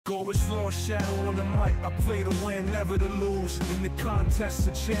Go as LordShaedow on the mic. I play to win, never to lose. In the contest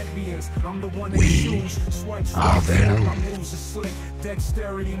of champions, I'm the one they choose. Swipe step, my moves are slick.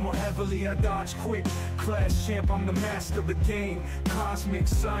 Dexterity more heavily, I dodge quick. Class champ, I'm the master of the game. Cosmic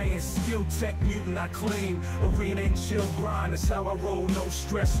science, skill tech mutant, I claim. Arena and chill grind, that's how I roll. No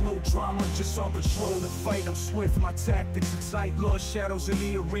stress, no drama, just on patrol to fight. I'm swift, my tactics excite. LordShaedow's in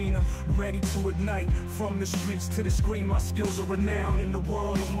the arena, ready to ignite. From the streets to the screen, my skills are renowned. In the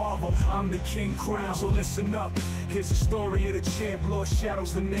world of Marvel, I'm the king crown. So listen up, here's the story of the champ.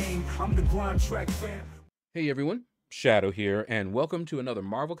 LordShaedow's the name, I'm the grind track fan. Hey everyone, Shadow here, and welcome to another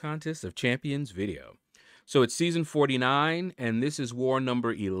Marvel Contest of Champions video. So it's season 49, and this is war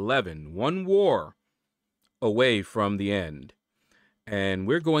number 11. One war away from the end. And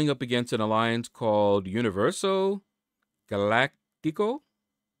we're going up against an alliance called Universo Galactico.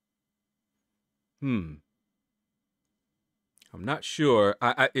 I'm not sure.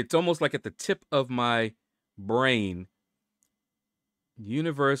 It's almost like at the tip of my brain.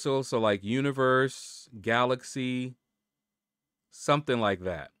 Universal, so like universe, galaxy, something like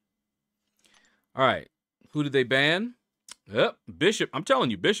that. All right. Who did they ban? Yep, Bishop. I'm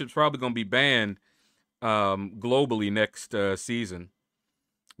telling you, Bishop's probably going to be banned globally next season.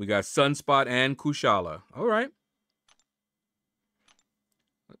 We got Sunspot and Kushala. All right.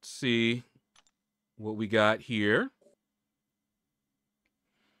 Let's see what we got here.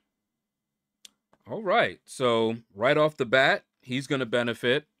 All right. So right off the bat, he's going to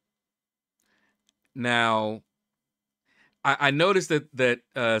benefit. Now, I noticed that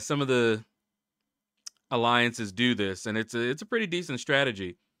some of the alliances do this, and it's a pretty decent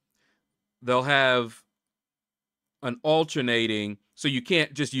strategy. They'll have an alternating, so you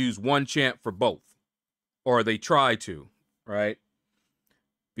can't just use one champ for both, or they try to, right?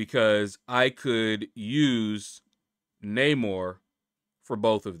 Because I could use Namor for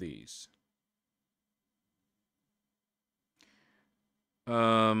both of these.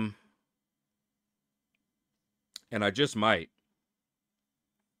 And I just might.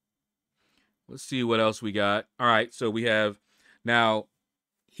 Let's see what else we got. All right, so we have, now,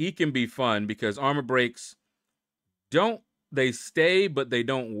 he can be fun because armor breaks they stay, but they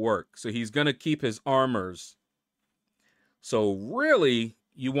don't work. So he's going to keep his armors. So really,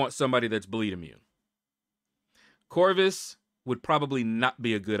 you want somebody that's bleed immune. Corvus would probably not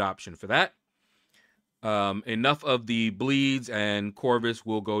be a good option for that. Enough of the bleeds and Corvus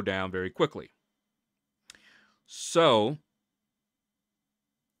will go down very quickly. So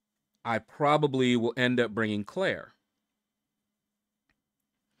I probably will end up bringing Claire.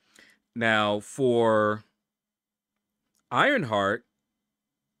 Now for Ironheart,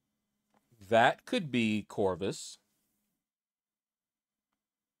 that could be Corvus.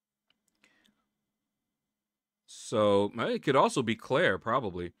 So it could also be Claire,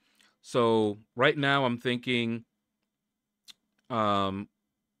 probably. So right now I'm thinking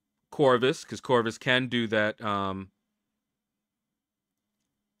Corvus, because Corvus can do that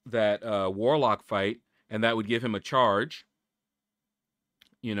Warlock fight, and that would give him a charge,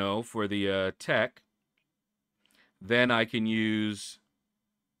 you know, for the tech. Then I can use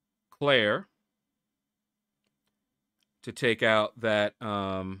Claire to take out that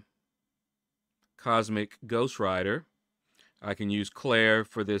Cosmic Ghost Rider. I can use Claire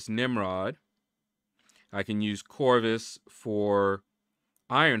for this Nimrod. I can use Corvus for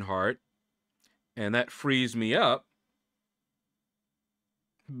Ironheart. And that frees me up.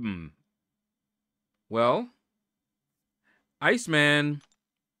 Well, Iceman,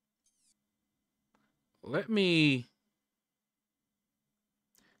 let me,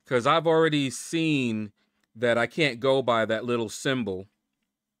 because I've already seen that I can't go by that little symbol.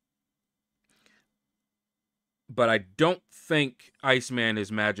 But I don't think Iceman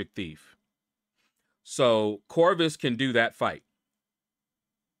is Magic Thief. So Corvus can do that fight.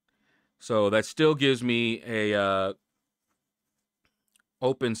 So that still gives me a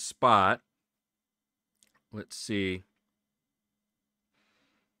open spot. Let's see.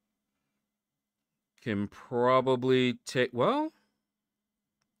 Can probably take, well,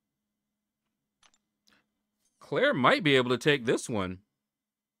 Claire might be able to take this one.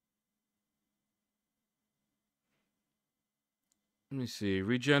 Let me see.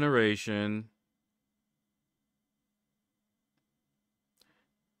 Regeneration.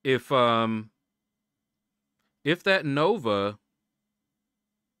 If that Nova,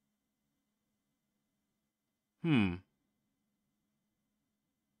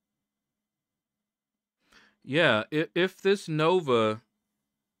 yeah, if this Nova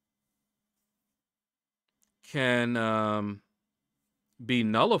can be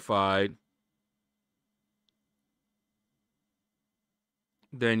nullified,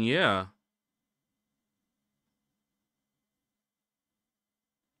 then yeah.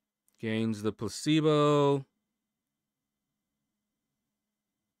 Gains the placebo.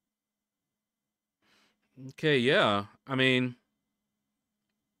 Okay, yeah. I mean,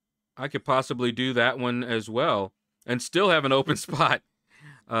 I could possibly do that one as well and still have an open spot.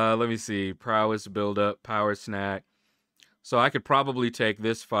 Let me see. Prowess build-up, power snack. So I could probably take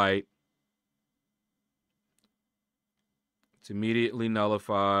this fight. It's immediately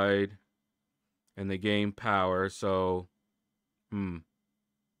nullified. And they gain power, so...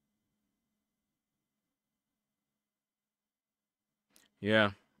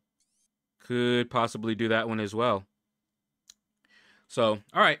 Yeah. Could possibly do that one as well. So,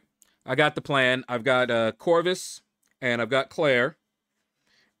 all right. I got the plan. I've got Corvus, and I've got Claire.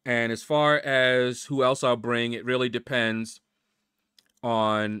 And as far as who else I'll bring, it really depends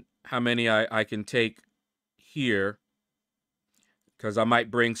on how many I can take here. Because I might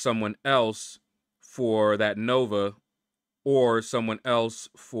bring someone else for that Nova, or someone else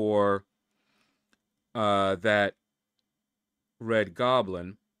for that Red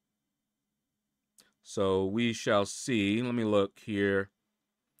Goblin. So we shall see. Let me look here.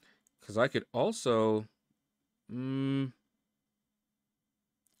 Because I could also...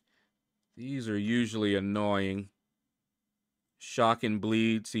 These are usually annoying. Shock and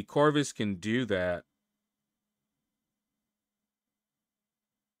bleed. See, Corvus can do that.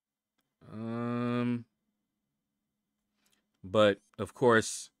 But, of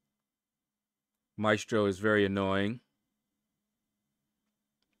course, Maestro is very annoying.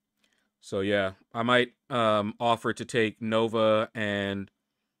 So, yeah, I might offer to take Nova and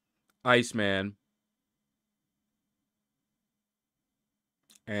Iceman.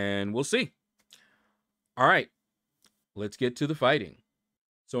 And we'll see. All right, let's get to the fighting.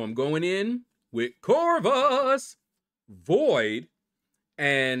 So I'm going in with Corvus, Void,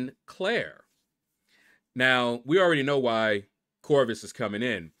 and Claire. Now, we already know why Corvus is coming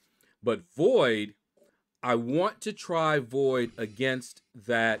in. But Void, I want to try Void against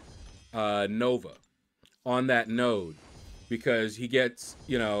that Nova on that node. Because he gets,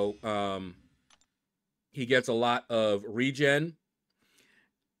 he gets a lot of regen.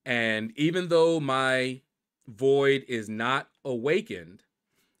 And even though my Void is not awakened,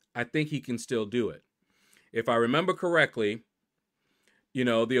 I think he can still do it. If I remember correctly,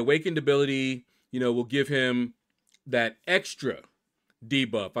 the awakened ability, will give him that extra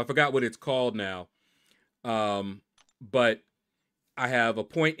debuff. I forgot what it's called now. But I have a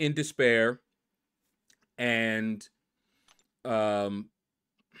point in despair. And I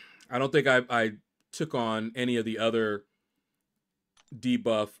don't think I took on any of the other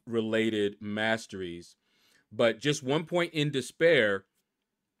debuff related masteries, but just 1 point in despair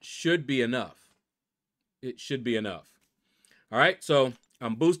should be enough. It should be enough. All right, so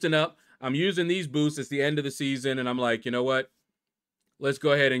I'm boosting up. I'm using these boosts. It's the end of the season, and I'm like, you know what? Let's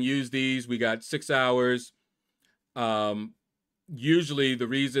go ahead and use these. We got 6 hours. Usually the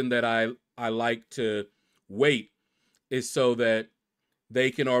reason that I like to wait is so that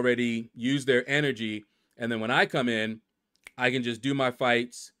they can already use their energy, and then when I come in, I can just do my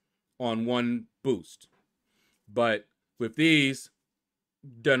fights on one boost. But with these,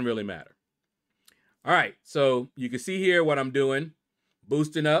 doesn't really matter. All right, so you can see here what I'm doing.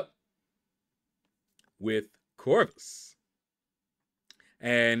 Boosting up with Corvus.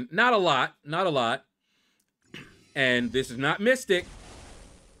 And not a lot. And this is not Mystic.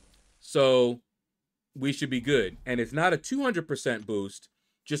 So we should be good. And it's not a 200% boost,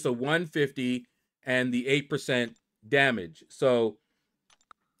 just a 150 and the 8% damage. So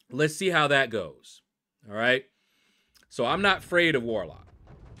let's see how that goes. All right. So I'm not afraid of Warlock.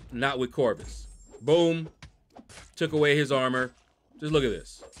 Not with Corvus. Boom. Took away his armor. Just look at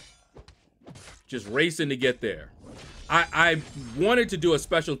this. Just racing to get there. I wanted to do a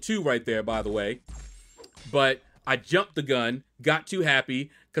special 2 right there, by the way. But I jumped the gun. Got too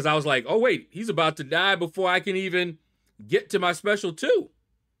happy. Because I was like, oh, wait. He's about to die before I can even get to my special 2.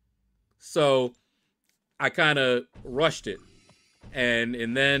 So I kind of rushed it.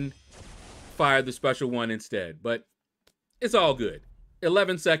 And then fired the special 1 instead. But it's all good.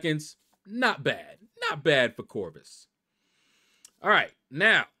 11 seconds. Not bad. Not bad for Corvus. All right.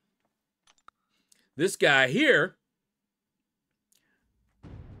 Now, this guy here,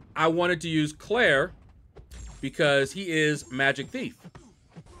 I wanted to use Claire because he is Magic Thief.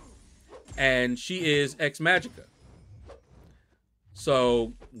 And she is Ex-Magica.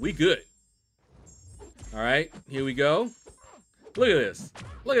 So, we good. All right. Here we go. Look at this.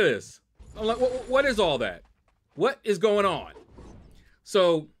 Look at this. I'm like, what is all that? What is going on?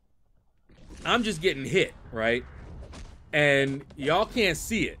 So, I'm just getting hit, right? And y'all can't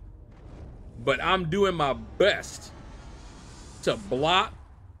see it, but I'm doing my best to block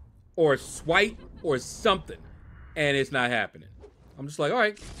or swipe or something, and it's not happening. I'm just like, all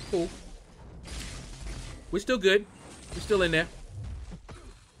right, cool. We're still good. We're still in there.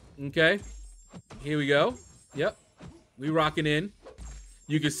 Okay, here we go. Yep, we rocking in.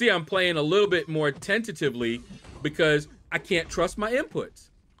 You can see I'm playing a little bit more tentatively because I can't trust my inputs.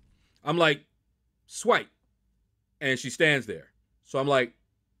 I'm like, swipe, and she stands there. So I'm like,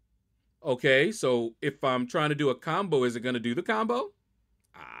 okay, so if I'm trying to do a combo, is it gonna do the combo?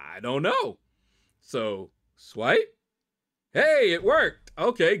 I don't know. So swipe. Hey, it worked.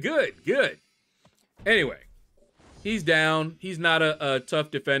 Okay, good, good. Anyway, he's down. He's not a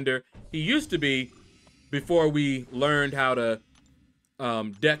tough defender. He used to be before we learned how to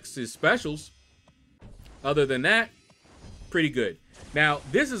dex his specials. Other than that, pretty good. Now,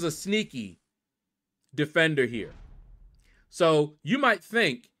 this is a sneaky defender here. So you might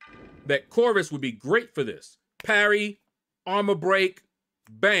think that Corvus would be great for this. Parry, armor break,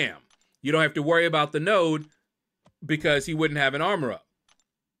 bam. You don't have to worry about the node because he wouldn't have an armor up.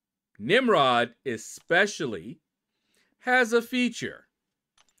 Nimrod especially has a feature.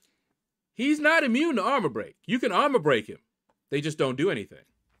 He's not immune to armor break. You can armor break him. They just don't do anything.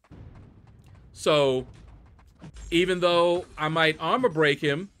 So even though I might armor break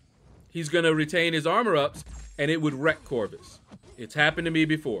him, he's going to retain his armor ups and it would wreck Corvus. It's happened to me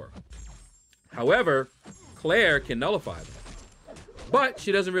before. However, Claire can nullify that. But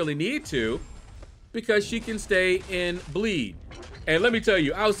she doesn't really need to because she can stay in bleed. And let me tell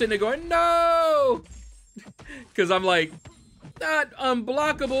you, I was sitting there going, no! Because I'm like, not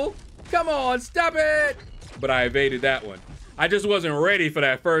unblockable. Come on, stop it! But I evaded that one. I just wasn't ready for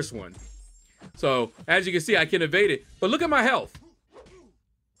that first one. So, as you can see, I can evade it. But look at my health.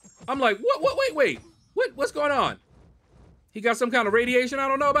 I'm like, wait. What's going on? He got some kind of radiation I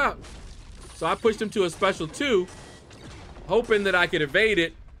don't know about. So I pushed him to a special 2, hoping that I could evade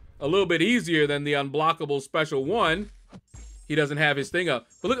it a little bit easier than the unblockable special 1. He doesn't have his thing up.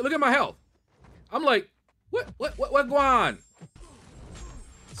 But look at my health. I'm like, what going on?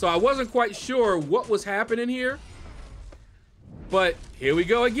 So I wasn't quite sure what was happening here. But here we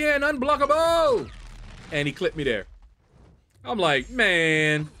go again, unblockable! And he clipped me there. I'm like,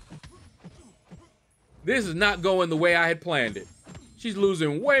 man, this is not going the way I had planned it. She's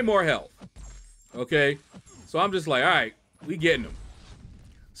losing way more health. Okay? So I'm just like, all right, we getting him.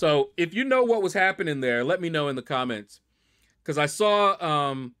 So if you know what was happening there, let me know in the comments. Because I saw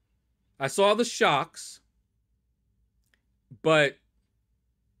the shocks, but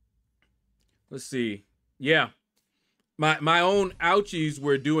let's see. Yeah. My own ouchies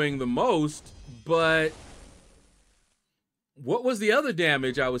were doing the most, but what was the other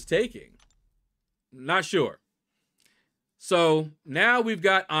damage I was taking? Not sure. So now we've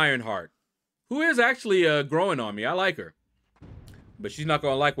got Ironheart, who is actually growing on me. I like her. But she's not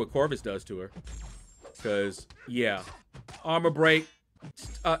going to like what Corvus does to her. Because, yeah. Armor break.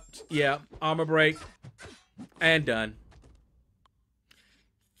 Yeah, armor break. And done.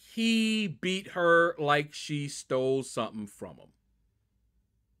 He beat her like she stole something from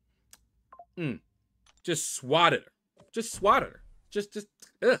him. Just swatted her. Just swatted her. Just,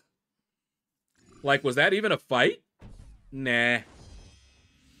 ugh. Like, was that even a fight? Nah.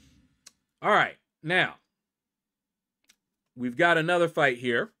 All right, now. We've got another fight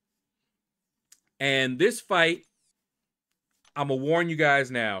here. And this fight, I'm going to warn you guys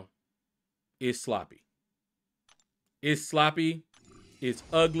now, is sloppy. It's sloppy. It's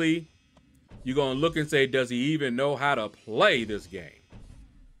ugly. You're going to look and say, does he even know how to play this game?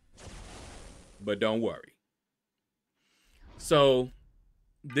 But don't worry. So,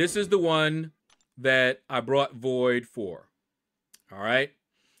 this is the one that I brought Void for. All right?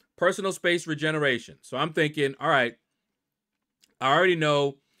 Personal space regeneration. So, I'm thinking, all right, I already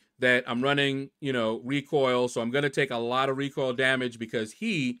know that I'm running, recoil, so I'm going to take a lot of recoil damage because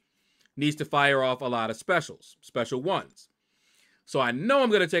he needs to fire off a lot of specials, special ones. So I know I'm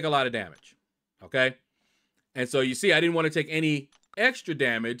going to take a lot of damage, okay? And so you see, I didn't want to take any extra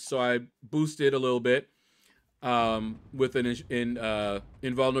damage, so I boosted a little bit with an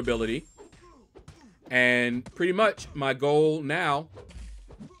invulnerability. And pretty much my goal now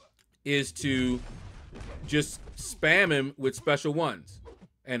is to just spam him with special ones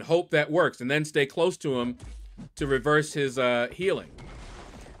and hope that works, and then stay close to him to reverse his healing.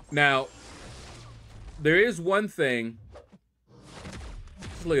 Now, there is one thing.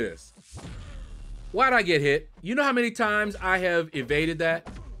 Just look at this. Why'd I get hit? You know how many times I have evaded that?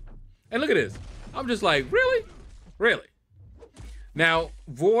 And look at this. I'm just like, really? Really? Now,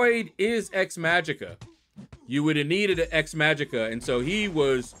 Void is Ex Magica, You would have needed an Ex Magica, and so he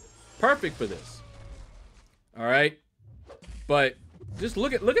was perfect for this. All right, but just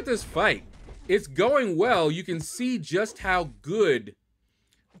look at this fight. It's going well. You can see just how good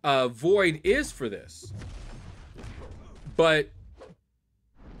Void is for this. But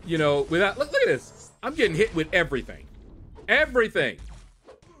you know, without look at this. I'm getting hit with everything. Everything.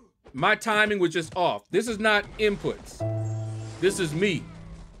 My timing was just off. This is not inputs. This is me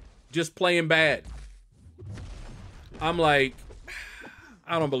just playing bad. I'm like,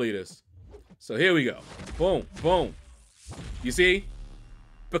 I don't believe this. So here we go. Boom, boom. You see?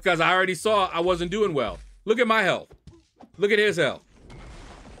 Because I already saw I wasn't doing well. Look at my health. Look at his health.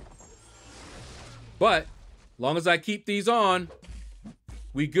 But long as I keep these on,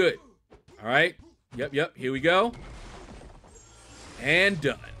 we good. All right. Yep. Here we go. And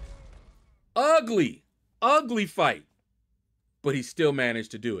done. Ugly fight. But he still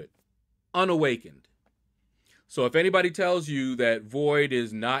managed to do it. Unawakened. So if anybody tells you that Void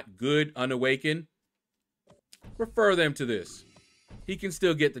is not good unawakened, refer them to this. He can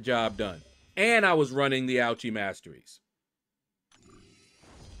still get the job done. And I was running the Ouchie Masteries.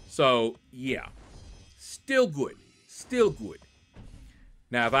 So, yeah. Still good. Still good.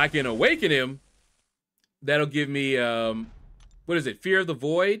 Now, if I can awaken him, that'll give me, what is it? Fear of the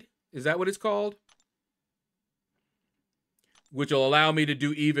Void? Is that what it's called? Which will allow me to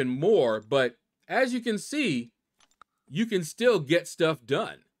do even more. But as you can see, you can still get stuff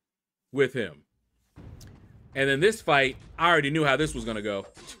done with him. And then this fight, I already knew how this was going to go.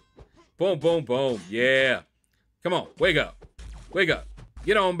 Boom, boom, boom. Yeah. Come on. Wake up. Wake up.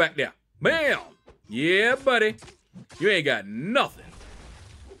 Get on back there. Bam. Yeah, buddy. You ain't got nothing.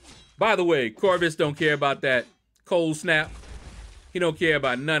 By the way, Corvus don't care about that cold snap. He don't care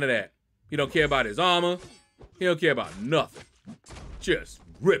about none of that. He don't care about his armor. He don't care about nothing. Just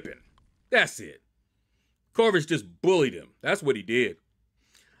ripping. That's it. Corvus just bullied him. That's what he did.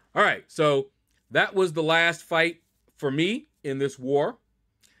 All right, so that was the last fight for me in this war.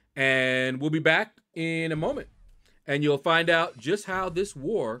 And we'll be back in a moment. And you'll find out just how this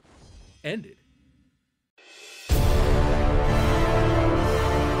war ended.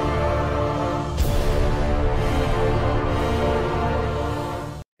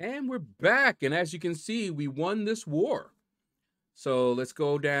 And we're back. And as you can see, we won this war. So let's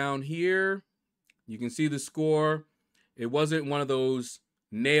go down here. You can see the score. It wasn't one of those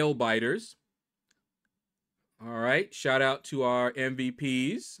nail biters. All right. Shout out to our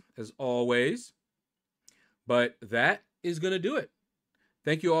MVPs, as always. But that is going to do it.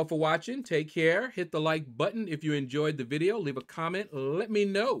 Thank you all for watching. Take care. Hit the like button if you enjoyed the video. Leave a comment. Let me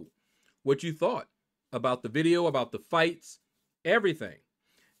know what you thought about the video, about the fights, everything.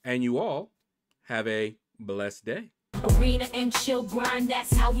 And you all have a blessed day. Arena and chill grind,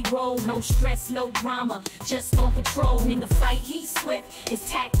 that's how we roll. No stress, no drama, just on patrol. In the fight, he's swift, his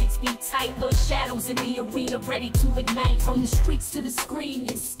tactics be tight. LordShaedows in the arena, ready to ignite. From the streets to the screen,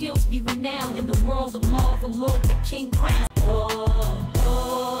 his skills be renowned. In the world of Marvel, Lord the King crown.